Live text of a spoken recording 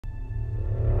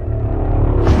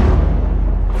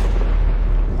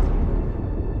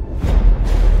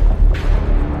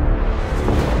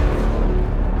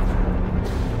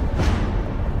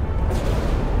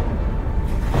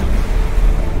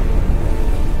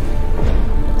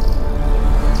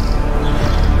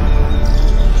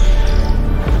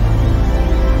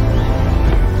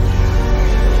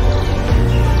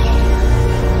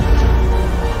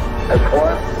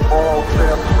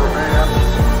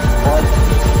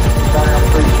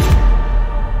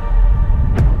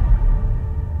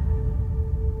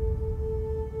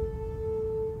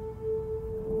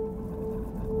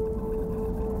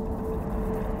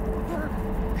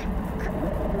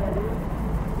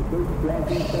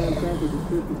Beep,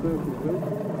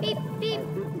 beep.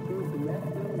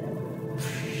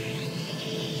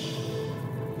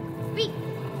 Beep.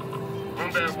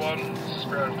 Moonbear 1, this is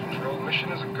ground control.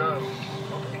 Mission is a go.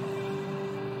 Copy.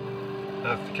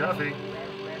 Earth to Kathy.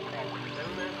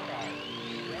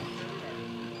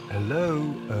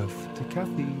 Hello, Earth to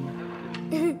Kathy.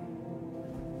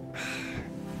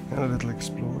 Hello, little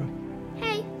explorer.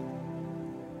 Hey.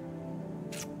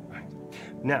 Right.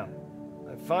 Now,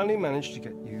 I finally managed to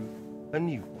get you a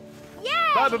new one.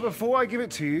 Yeah! But before I give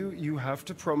it to you, you have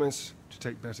to promise to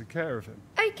take better care of him.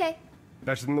 Okay.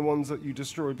 Better than the ones that you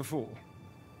destroyed before.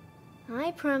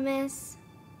 I promise.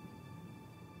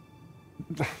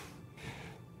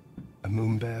 A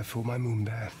moonbear for my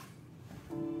moonbear.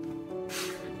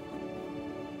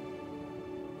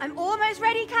 I'm almost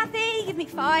ready, Kathy. Give me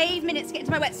 5 minutes to get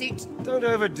into my wetsuit. Don't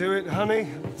overdo it, honey.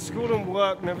 School and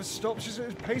work never stops.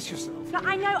 Just pace yourself. No,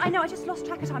 I know. I just lost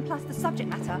track of time. Plus, the subject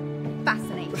matter.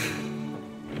 Fascinating.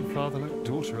 Father like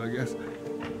daughter, I guess.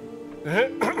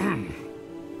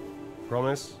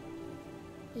 Promise?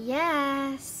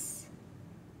 Yes.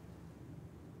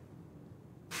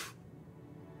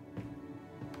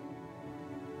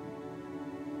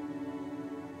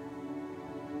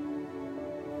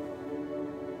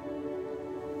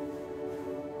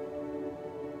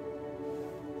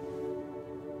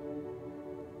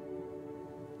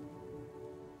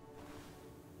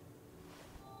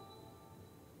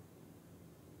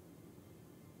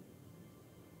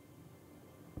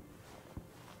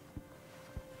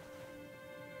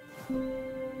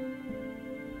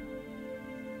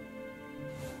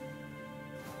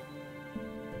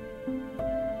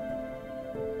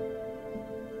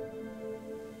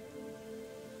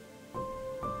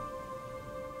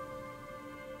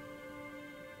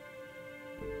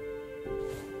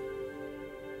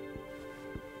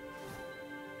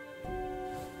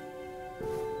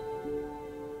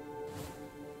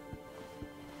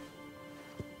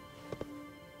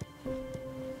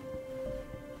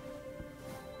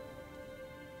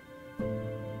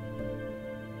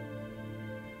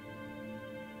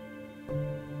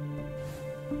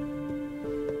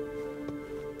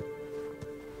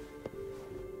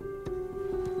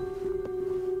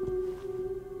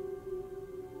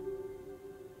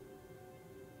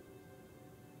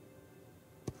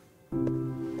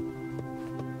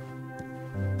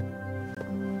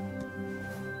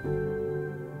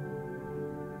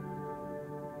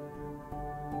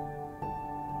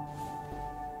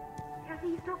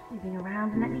 Stop moving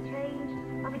around and let me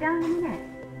change. I'll be down in a minute.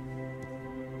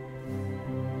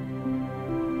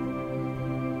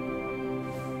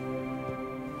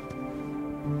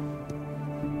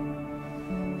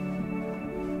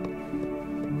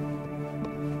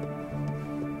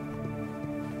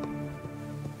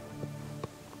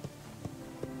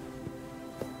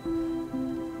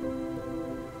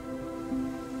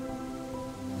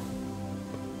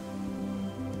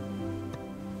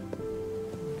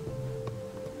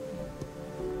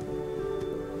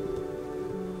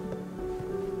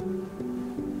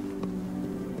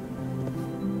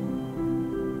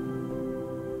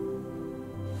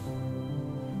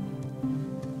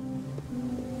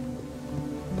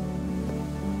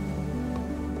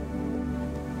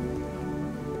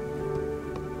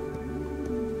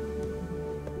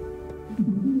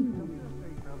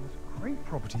 Great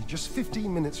property, just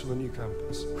 15 minutes from the new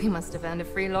campus. We must have earned a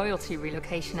free loyalty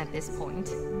relocation at this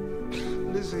point.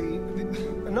 Lizzie,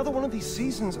 another one of these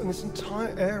seasons and this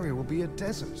entire area will be a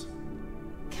desert.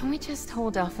 Can we just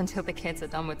hold off until the kids are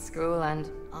done with school and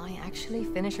I actually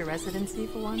finish a residency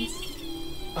for once?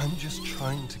 I'm just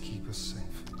trying to keep us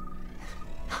safe.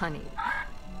 Honey,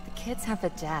 the kids have a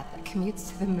dad that commutes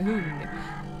to the moon.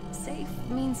 Safe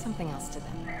means something else to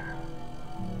them.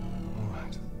 All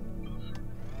right.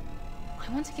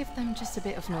 I want to give them just a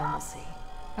bit of normalcy,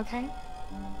 okay?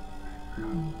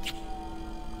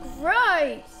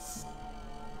 Gross!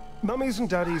 Mummies and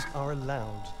daddies are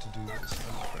allowed to do this,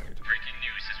 I'm afraid. Breaking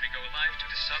news as we go live to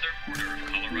the southern border of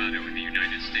Colorado in the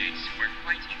United States, where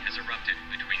fighting has erupted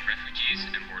between refugees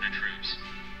and border troops.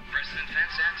 President Van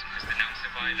Zanten has denounced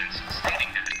the violence,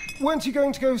 stating that... Weren't you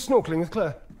going to go snorkeling with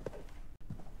Claire?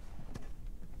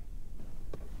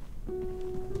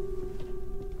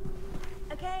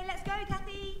 Okay, let's go,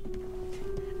 Kathy.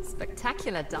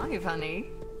 Spectacular dive, honey.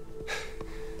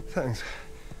 Thanks.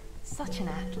 Such an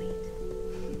athlete.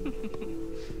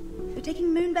 You're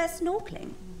taking Moonbear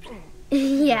snorkeling?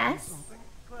 Yes.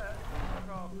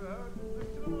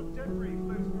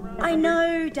 I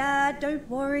know, Dad. Don't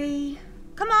worry.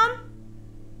 Come on.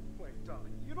 Wait,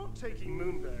 darling, you're not taking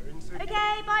Moonbear into...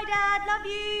 Okay, bye, Dad. Love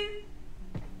you.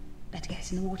 Better get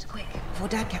us in the water quick, before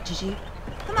Dad catches you.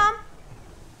 Come on!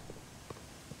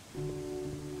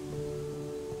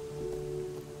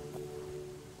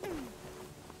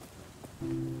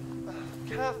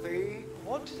 Kathy,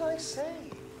 what did I say?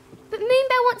 But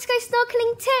Moonbear wants to go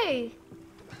snorkeling too.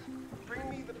 Bring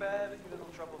me the bed, you little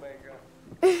troublemaker.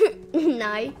 No.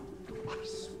 I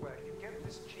swear, you get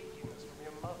this cheekiness from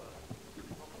your mother.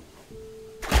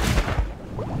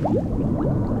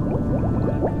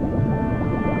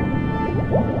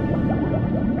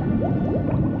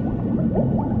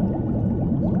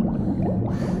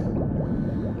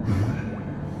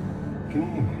 Can you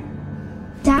hear me?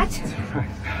 Dad? It's all right.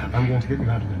 I'm going to get you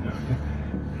out of there now, okay?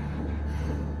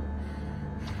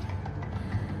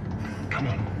 Come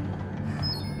on.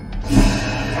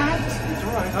 Dad? It's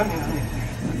all right. I'm here.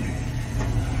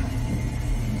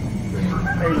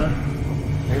 Ayla.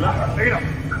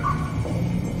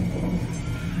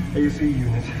 ASE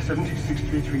unit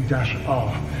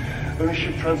 7633-R.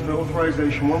 Ownership transfer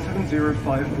authorization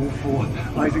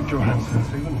 170544. Isaac Johansson.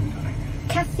 Say your name, darling.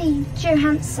 Kathy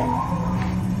Johansson.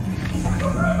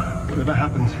 Whatever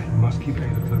happens, you must keep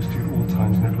Ayla close to you at all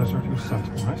times. Never let her out of your sight,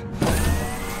 all right?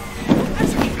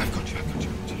 It's okay. I've got you.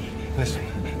 Listen,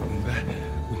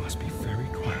 we must be very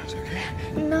quiet, okay?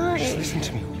 No. Just listen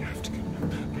to me. You have to go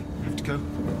now. You have to go.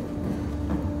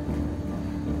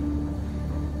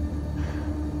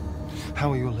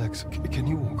 How are your legs? Can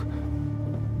you walk?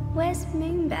 Where's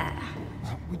Moonbear?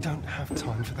 We don't have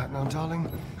time for that now, darling.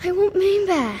 I want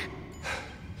Moonbear.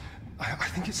 I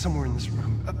think it's somewhere in this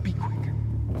room. Be quick.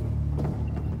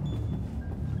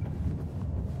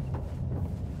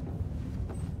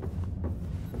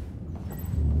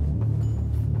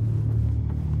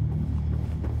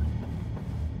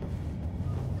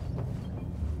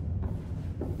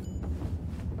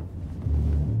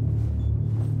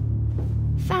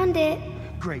 Found it.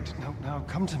 Great. Now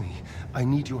come to me. I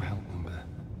need your help, Moonbear.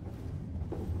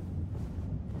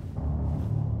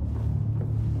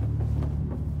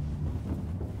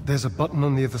 There's a button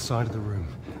on the other side of the room.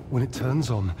 When it turns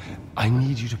on, I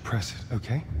need you to press it,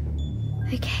 okay?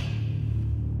 Okay.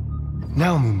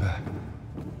 Now, Moonbear.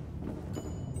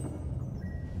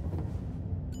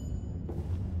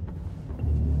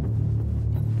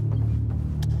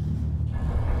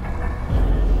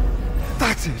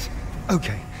 That's it!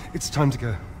 Okay, it's time to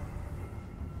go.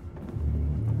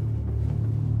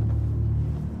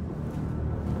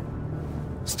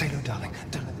 Stay low, darling.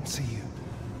 Don't let them see you.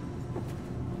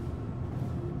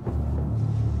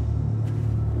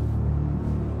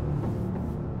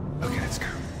 Okay, let's go.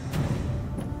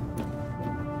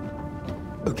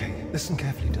 Okay, listen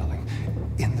carefully, darling.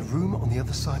 In the room on the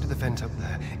other side of the vent up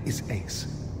there is Ace.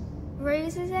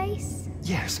 Rosa's ace?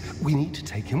 Yes, we need to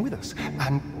take him with us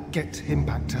and get him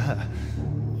back to her.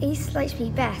 Ace likes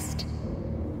me best.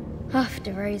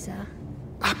 After Rosa.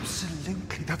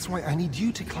 Absolutely. That's why I need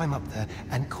you to climb up there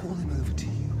and call him over to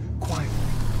you, quietly.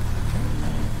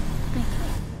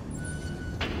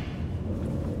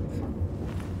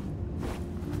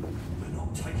 They're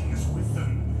not taking us with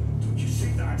them. Don't you see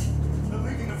that? They're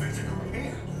leaving the vehicle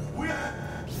here. We're...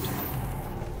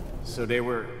 So they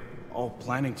were all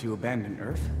planning to abandon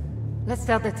Earth? Let's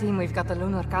tell the team we've got the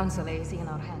Lunar Council AZ in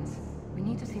our hands. We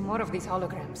need to see more of these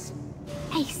holograms.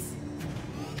 Ace.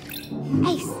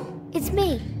 Ace, it's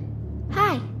me.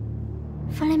 Hi.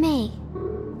 Follow me.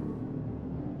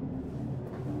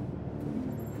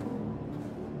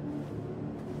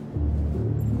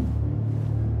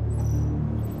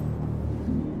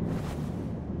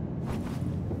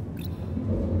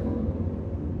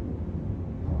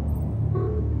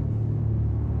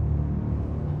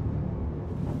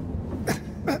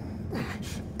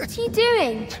 What are you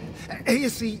doing?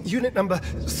 ASE unit number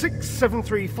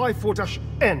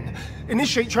 67354-N.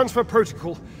 Initiate transfer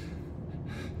protocol.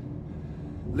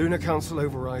 Lunar Council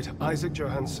override. Isaac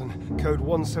Johansson. Code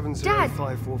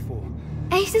 170544.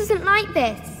 Ace isn't like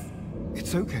this.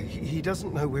 It's okay. He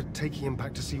doesn't know we're taking him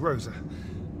back to see Rosa.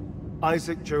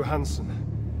 Isaac Johansson.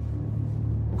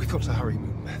 We've got to hurry,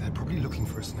 Moon. They're probably looking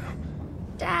for us now.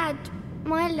 Dad,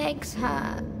 my legs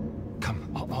hurt.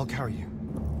 Come, I'll carry you.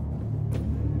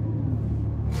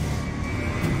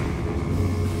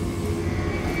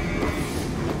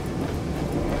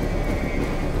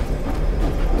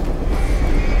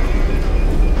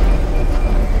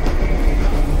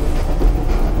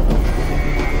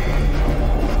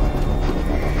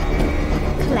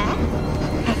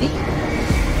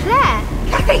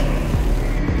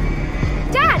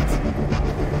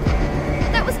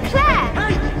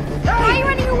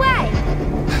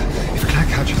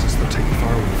 They'll take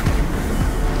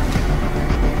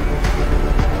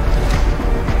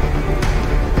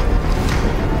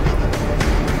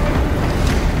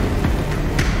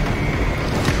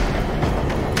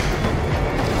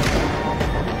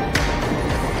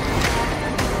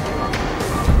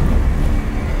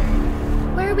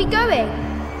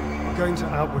going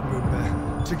to outward,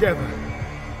 Moonbear. Together.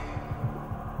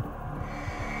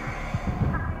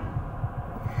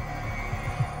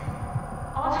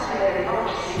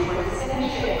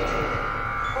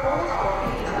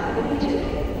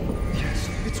 Yes,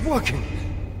 it's working.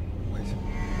 Wait,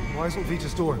 why isn't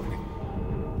Vita's door opening?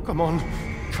 Come on,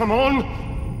 come on!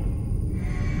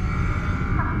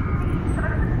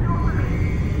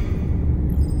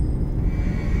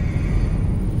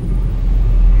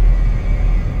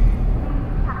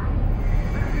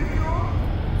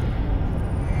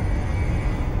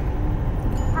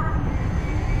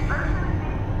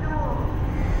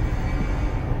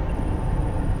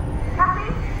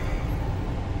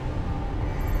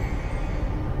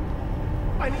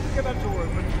 I need to get that door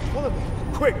open. Follow me,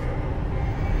 quick!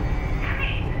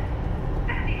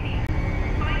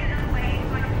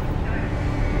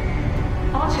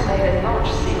 Automated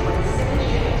launch sequence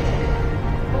initiated.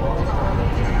 All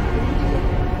targets completed.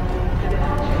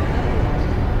 Departure imminent.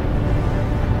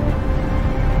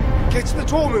 Get to the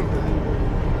door, Moonbear!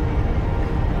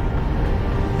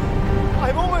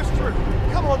 I'm almost through.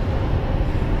 Come on!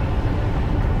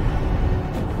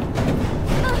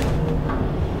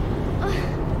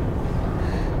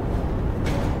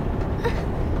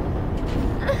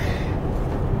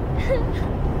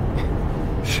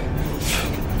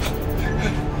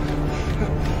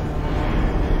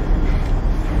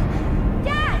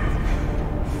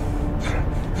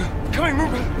 Coming,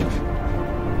 Moonbear!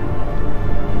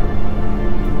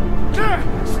 There!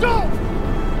 Stop!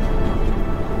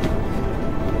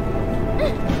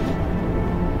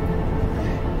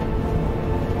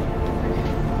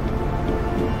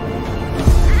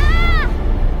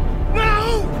 No!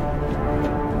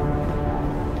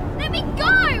 Let me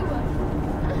go!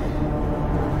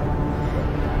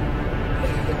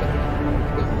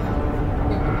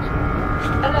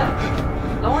 Alert.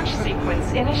 Launch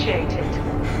sequence initiated.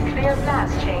 Clear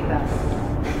blast chamber.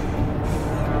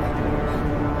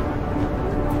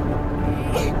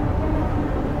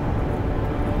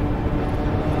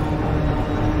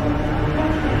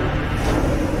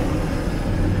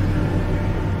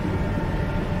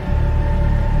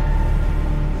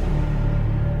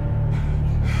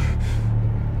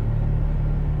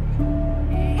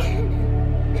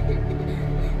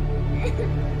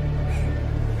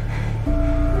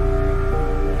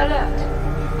 Alert.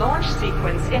 Launch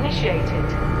sequence initiated.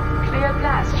 Clear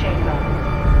blast chamber.